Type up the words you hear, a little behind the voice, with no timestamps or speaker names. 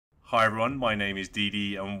Hi everyone, my name is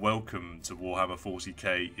Didi and welcome to Warhammer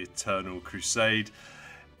 40k Eternal Crusade.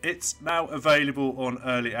 It's now available on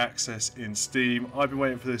early access in Steam. I've been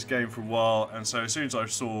waiting for this game for a while, and so as soon as I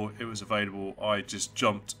saw it was available I just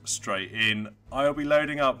jumped straight in. I'll be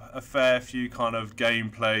loading up a fair few kind of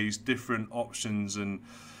gameplays, different options and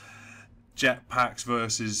jetpacks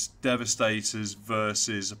versus devastators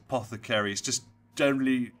versus apothecaries, just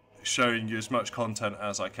generally showing you as much content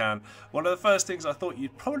as I can. One of the first things I thought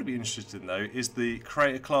you'd probably be interested in though is the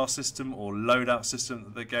creator class system or loadout system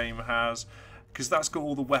that the game has, because that's got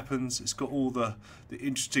all the weapons, it's got all the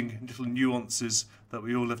interesting little nuances that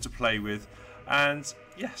we all love to play with, and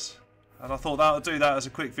yes, and I thought that I'll do that as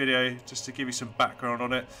a quick video just to give you some background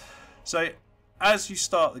on it. So as you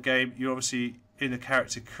start the game, you're obviously in a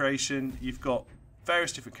character creation. You've got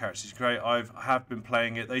various different characters you create. I have been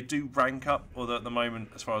playing it. They do rank up, although at the moment,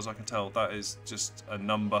 as far as I can tell, that is just a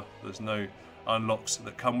number. There's no unlocks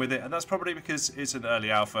that come with it, and that's probably because it's an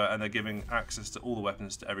early alpha and they're giving access to all the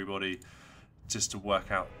weapons to everybody just to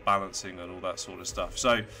work out balancing and all that sort of stuff.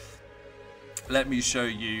 So let me show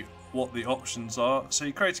you what the options are. So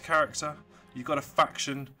you create a character, you've got a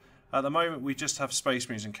faction. At the moment we just have Space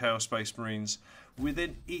Marines and Chaos Space Marines.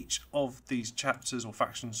 Within each of these chapters, or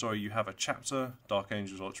factions, sorry, you have a chapter. Dark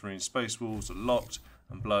Angels, Ultramarines, Space Wolves are locked,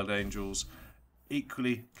 and Blood Angels.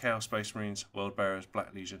 Equally, Chaos Space Marines, World Bearers,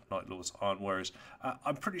 Black Legion, Night Lords, Iron Warriors.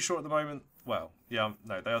 I'm pretty sure at the moment, well, yeah,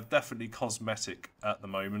 no, they are definitely cosmetic at the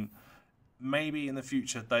moment. Maybe in the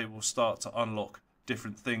future they will start to unlock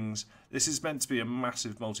different things. This is meant to be a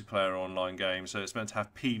massive multiplayer online game, so it's meant to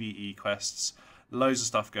have PvE quests, loads of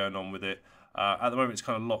stuff going on with it. At the moment it's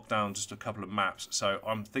kind of locked down just a couple of maps, so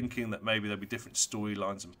I'm thinking that maybe there'll be different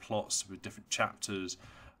storylines and plots with different chapters,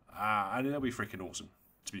 and it'll be freaking awesome,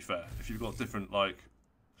 to be fair. If you've got different, like,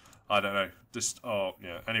 I don't know, just, oh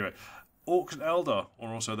yeah, anyway. Orcs and Eldar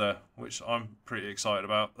are also there, which I'm pretty excited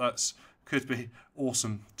about. That's could be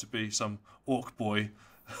awesome to be some orc boy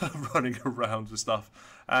running around with stuff.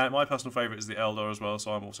 And my personal favourite is the Eldar as well,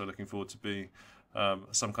 so I'm also looking forward to being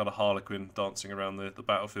some kind of harlequin dancing around the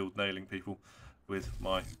battlefield nailing people with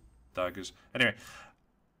my daggers. Anyway,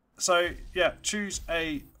 so yeah, choose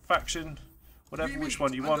a faction, whatever, which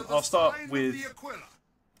one you want. I'll start with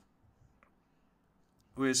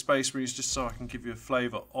Space Marines just so I can give you a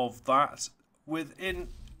flavour of that.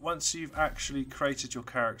 Once you've actually created your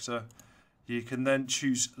character, you can then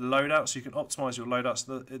choose loadouts, so you can optimise your loadouts.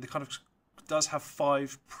 It kind of does have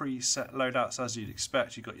 5 preset loadouts as you'd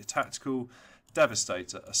expect. You've got your tactical,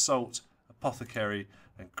 devastator, assault, apothecary,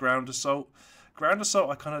 and ground assault. Ground assault,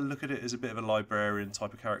 I kind of look at it as a bit of a librarian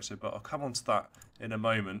type of character, but I'll come on to that in a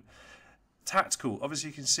moment. Tactical, obviously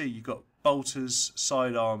you can see you've got bolters,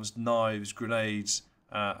 sidearms, knives, grenades,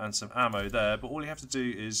 and some ammo there, but all you have to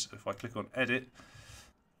do is, if I click on edit,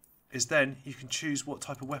 is then you can choose what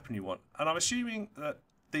type of weapon you want. And I'm assuming that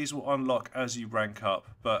these will unlock as you rank up,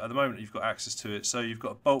 but at the moment you've got access to it. So you've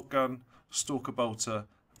got a bolt gun, stalker bolter,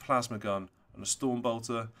 a plasma gun, and a storm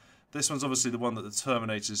bolter. This one's obviously the one that the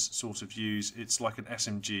Terminators sort of use. It's like an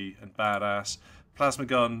SMG and badass. Plasma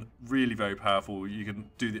gun, really very powerful. You can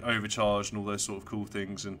do the overcharge and all those sort of cool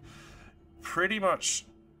things, and pretty much,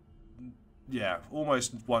 yeah,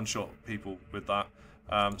 almost one-shot people with that.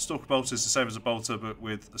 Stalker bolter is the same as a bolter, but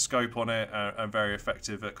with a scope on it, and very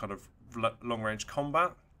effective at kind of long-range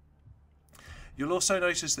combat. You'll also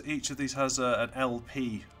notice that each of these has an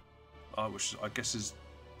LP, which I guess is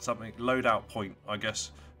something, loadout point, I guess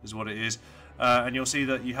is what it is. And you'll see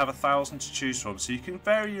that you have 1,000 to choose from, so you can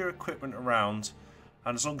vary your equipment around,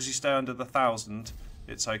 and as long as you stay under the 1,000,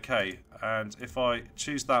 it's okay. And if I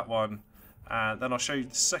choose that one, and then I'll show you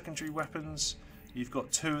the secondary weapons. You've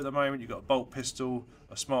got 2 at the moment. You've got a bolt pistol,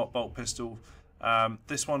 a smart bolt pistol.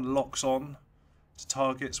 This one locks on to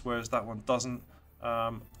targets, whereas that one doesn't.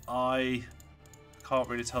 I can't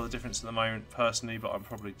really tell the difference at the moment personally, but I'm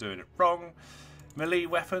probably doing it wrong. Melee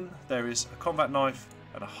weapon, there is a combat knife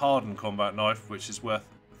and a hardened combat knife, which is worth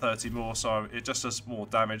 30 more, so it just does more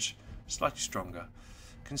damage, slightly stronger.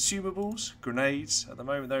 Consumables, grenades. At the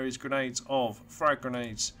moment there is grenades of frag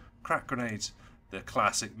grenades, crack grenades, the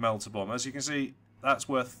classic melter bomb. As you can see, that's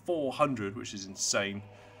worth 400, which is insane,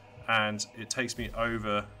 and it takes me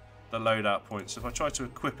over the loadout point. So if I try to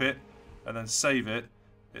equip it and then save it,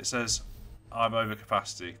 it says I'm over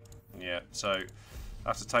capacity. Yeah, so I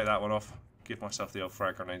have to take that one off, give myself the old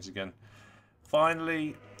frag grenades again.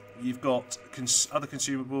 Finally, you've got other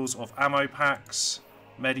consumables of ammo packs,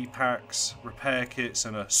 medi packs, repair kits,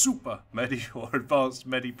 and a super medi or advanced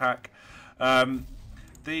medi pack.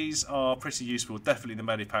 These are pretty useful, definitely the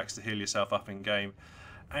medi packs to heal yourself up in game.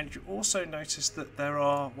 And you also notice that there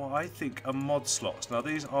are what I think are mod slots. Now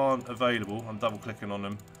these aren't available, I'm double clicking on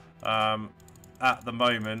them at the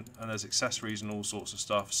moment, and there's accessories and all sorts of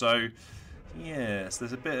stuff. So yes,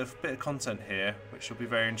 there's a bit of content here which will be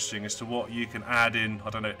very interesting as to what you can add in, I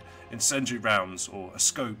don't know, incendiary rounds or a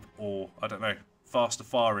scope, or I don't know, faster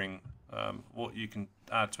firing, what you can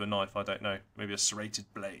add to a knife, I don't know, maybe a serrated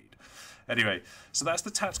blade. Anyway, so that's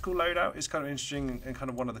the tactical loadout. It's kind of interesting and kind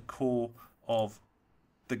of one of the core of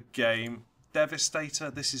the game.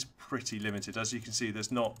 Devastator, this is pretty limited. As you can see,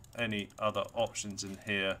 there's not any other options in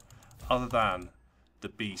here other than the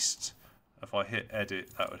beast. If I hit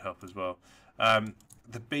edit, that would help as well.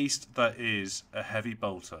 The beast, that is a heavy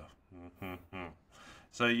bolter.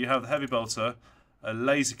 So you have the heavy bolter, a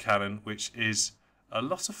laser cannon, which is a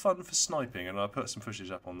lot of fun for sniping, and I'll put some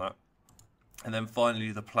footage up on that. And then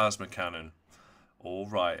finally the plasma cannon.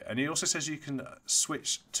 Alright, and he also says you can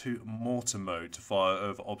switch to mortar mode to fire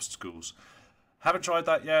over obstacles. Haven't tried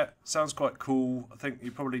that yet, sounds quite cool. I think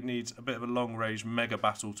you probably need a bit of a long range mega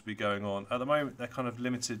battle to be going on. At the moment they're kind of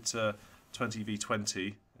limited to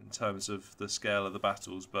 20v20 in terms of the scale of the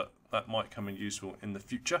battles, but that might come in useful in the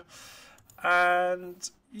future. And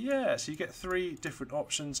yeah, so you get 3 different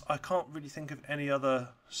options. I can't really think of any other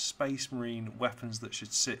Space Marine weapons that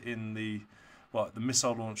should sit in the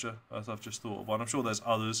missile launcher, as I've just thought of one. I'm sure there's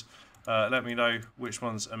others. Let me know which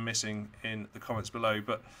ones are missing in the comments below.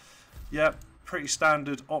 But yeah, pretty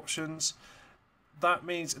standard options. That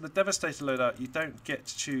means in the Devastator loadout, you don't get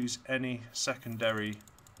to choose any secondary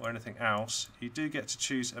or anything else. You do get to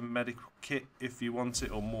choose a medical kit if you want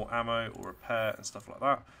it, or more ammo or repair and stuff like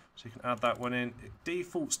that. So you can add that one in. It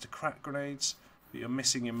defaults to crack grenades, but you're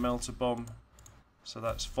missing your melter bomb, so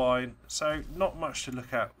that's fine. So not much to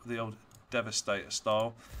look at with the old Devastator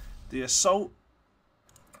style. The assault,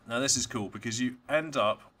 now this is cool because you end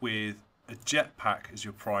up with a jetpack as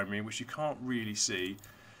your primary, which you can't really see.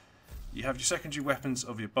 You have your secondary weapons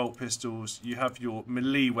of your bolt pistols. You have your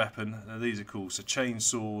melee weapon. Now these are cool. So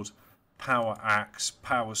chainsword, power axe,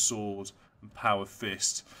 power sword, and power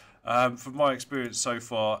fist. From my experience so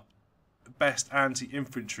far, best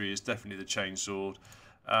anti-infantry is definitely the chainsword.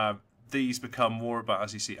 These become more about,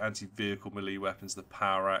 as you see, anti-vehicle melee weapons, the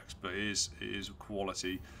power axe, but it is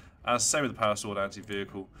quality. Same with the power sword,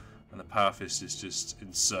 anti-vehicle, and the power fist is just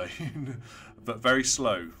insane, but very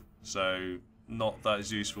slow. So not that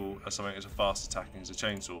as useful as something as fast attacking as a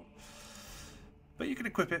chainsaw. But you can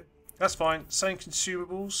equip it. That's fine. Same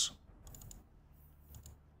consumables,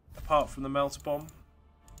 apart from the melter bomb,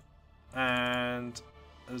 and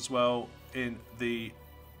as well in the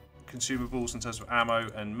consumables in terms of ammo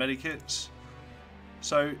and medikits.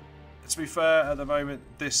 So to be fair, at the moment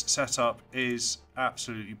this setup is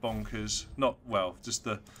absolutely bonkers. Not well, just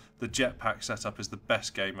the jetpack setup is the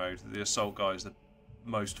best game mode. The assault guy is the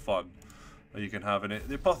most fun that you can have in it.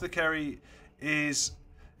 The apothecary is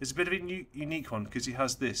a bit of a unique one because he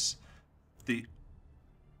has this, the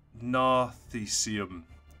Narthecium.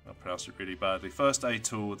 I pronounced it really badly. First aid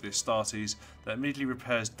tool with the Astartes that immediately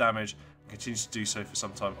repairs damage and continues to do so for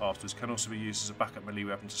some time afterwards. Can also be used as a backup melee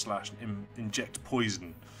weapon to slash and inject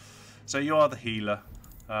poison. So you are the healer.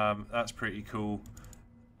 That's pretty cool.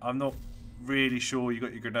 I'm not really sure. You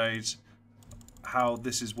got your grenades. How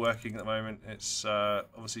this is working at the moment, it's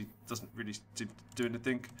obviously doesn't really do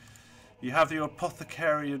anything. You have your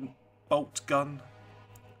Apothecarian bolt gun.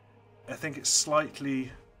 I think it's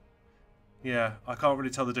slightly, yeah, I can't really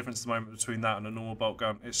tell the difference at the moment between that and a normal bolt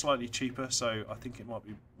gun. It's slightly cheaper, so I think it might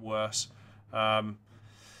be worse.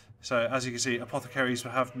 So as you can see, apothecaries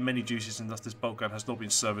have many duties, and thus this bolt gun has not been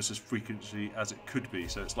serviced as frequently as it could be.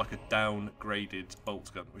 So it's like a downgraded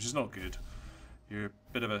bolt gun, which is not good. You're a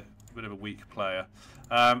bit of a weak player.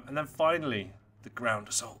 And then finally, the ground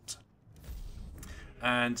assault.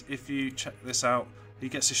 And if you check this out, he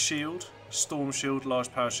gets a shield, storm shield,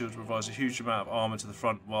 large power shield, provides a huge amount of armor to the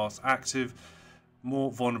front whilst active,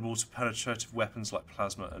 more vulnerable to penetrative weapons like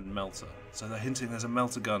plasma and melter. So they're hinting there's a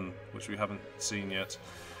melter gun, which we haven't seen yet.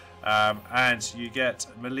 And you get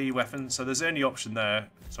melee weapons. So there's the only option there,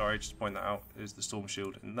 sorry, just to point that out, is the storm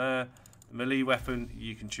shield in there. The melee weapon,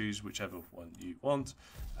 you can choose whichever one you want.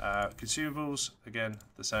 Consumables, again,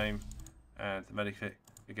 the same. And the medikit,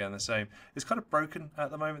 again, the same. It's kind of broken at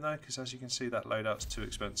the moment though, because as you can see, that loadout's too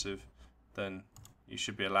expensive. Then you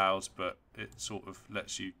should be allowed, but it sort of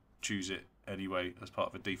lets you choose it anyway as part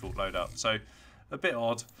of a default loadout. So a bit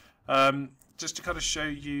odd. Just to kind of show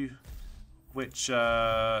you which,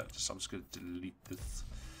 I'm just going to delete this.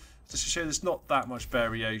 Just to show there's not that much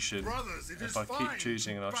variation. Brothers, if I keep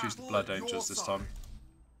choosing, and I'll choose the Blood Angels this time.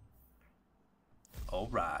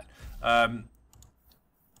 Alright.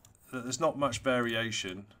 that there's not much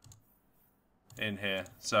variation in here,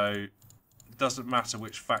 so it doesn't matter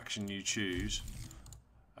which faction you choose,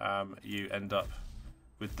 you end up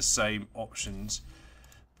with the same options.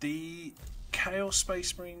 The Chaos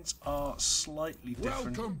Space Marines are slightly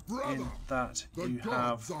different in that you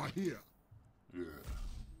have... Yeah.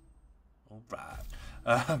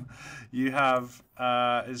 Alright. You have,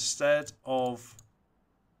 instead of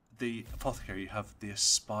the Apothecary, you have the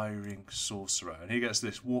Aspiring Sorcerer, and he gets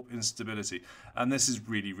this Warp Instability, and this is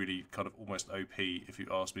really, really kind of almost OP, if you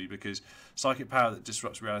ask me, because Psychic Power that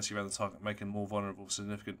disrupts reality around the target, making more vulnerable,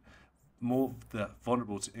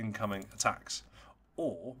 vulnerable to incoming attacks.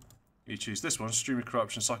 Or you choose this one, Stream of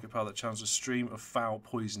Corruption, Psychic Power that channels a stream of foul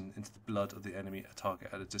poison into the blood of the enemy target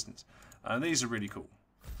at a distance. And these are really cool.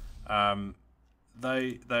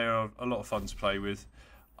 They are a lot of fun to play with.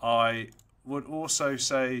 I would also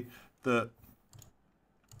say that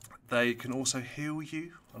they can also heal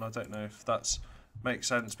you, and I don't know if that makes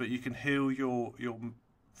sense, but you can heal your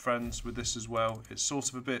friends with this as well. It's sort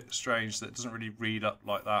of a bit strange that it doesn't really read up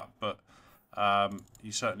like that, but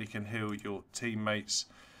you certainly can heal your teammates.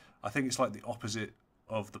 I think it's like the opposite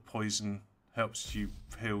of the poison helps you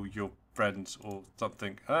heal your friends or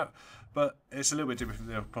something, but it's a little bit different from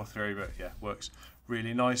the Apothecary, but yeah, works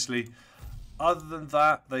really nicely. Other than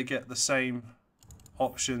that, they get the same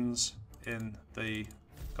options in the...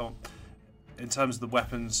 in terms of the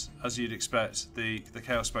weapons, as you'd expect. The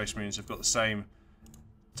Chaos Space Marines have got the same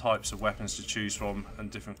types of weapons to choose from,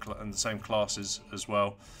 and and the same classes as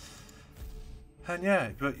well. And yeah,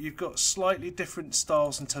 but you've got slightly different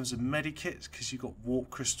styles in terms of medikits, because you've got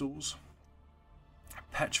warp crystals,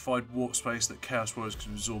 petrified warp space that Chaos Warriors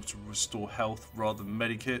can absorb to restore health rather than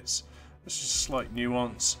medikits. It's just a slight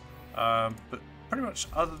nuance. But pretty much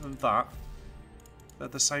other than that, they're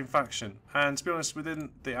the same faction. And to be honest, within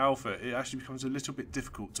the alpha, it actually becomes a little bit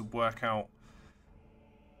difficult to work out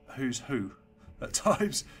who's who. At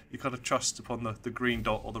times, you kind of trust upon the green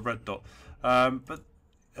dot or the red dot. But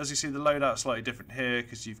as you see, the loadout's slightly different here,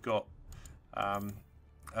 because you've got a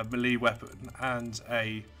melee weapon and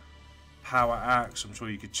a power axe. I'm sure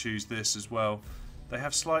you could choose this as well. They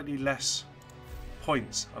have slightly less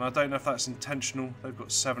points, and I don't know if that's intentional. They've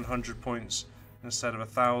got 700 points instead of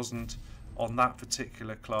 1,000 on that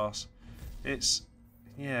particular class. It's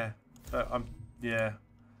yeah, but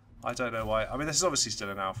I don't know why. I mean, this is obviously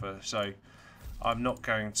still an alpha, so I'm not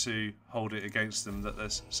going to hold it against them that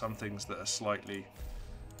there's some things that are slightly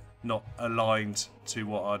not aligned to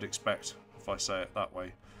what I'd expect, if I say it that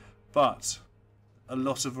way. But a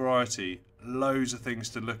lot of variety, loads of things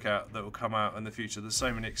to look at that will come out in the future. There's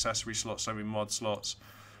so many accessory slots, so many mod slots,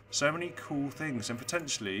 so many cool things, and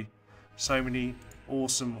potentially so many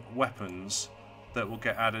awesome weapons that will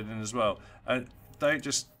get added in as well. And don't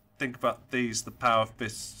just think about these, the power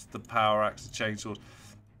fists, the power axe, the chainsaws.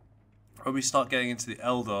 When we start getting into the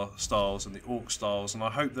Eldar styles and the Orc styles, and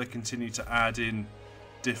I hope they continue to add in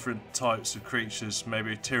different types of creatures,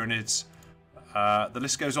 maybe Tyranids, the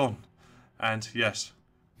list goes on. And yes,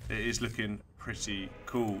 it is looking pretty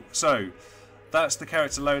cool. So that's the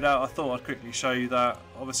character loadout. I thought I'd quickly show you that.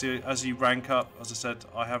 Obviously, as you rank up, as I said,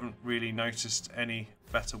 I haven't really noticed any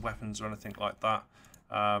better weapons or anything like that.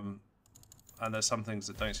 And there's some things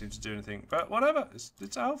that don't seem to do anything, but whatever,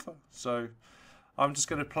 it's alpha. So I'm just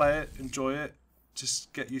going to play it, enjoy it,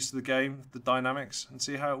 just get used to the game, the dynamics, and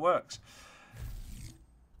see how it works.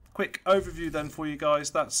 Quick overview then for you guys.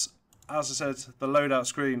 That's, as I said, the loadout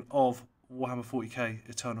screen of Warhammer 40k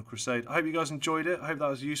Eternal Crusade. I hope you guys enjoyed it. I hope that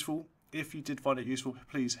was useful. If you did find it useful,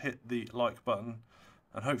 please hit the like button,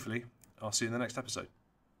 and hopefully I'll see you in the next episode.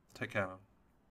 Take care now.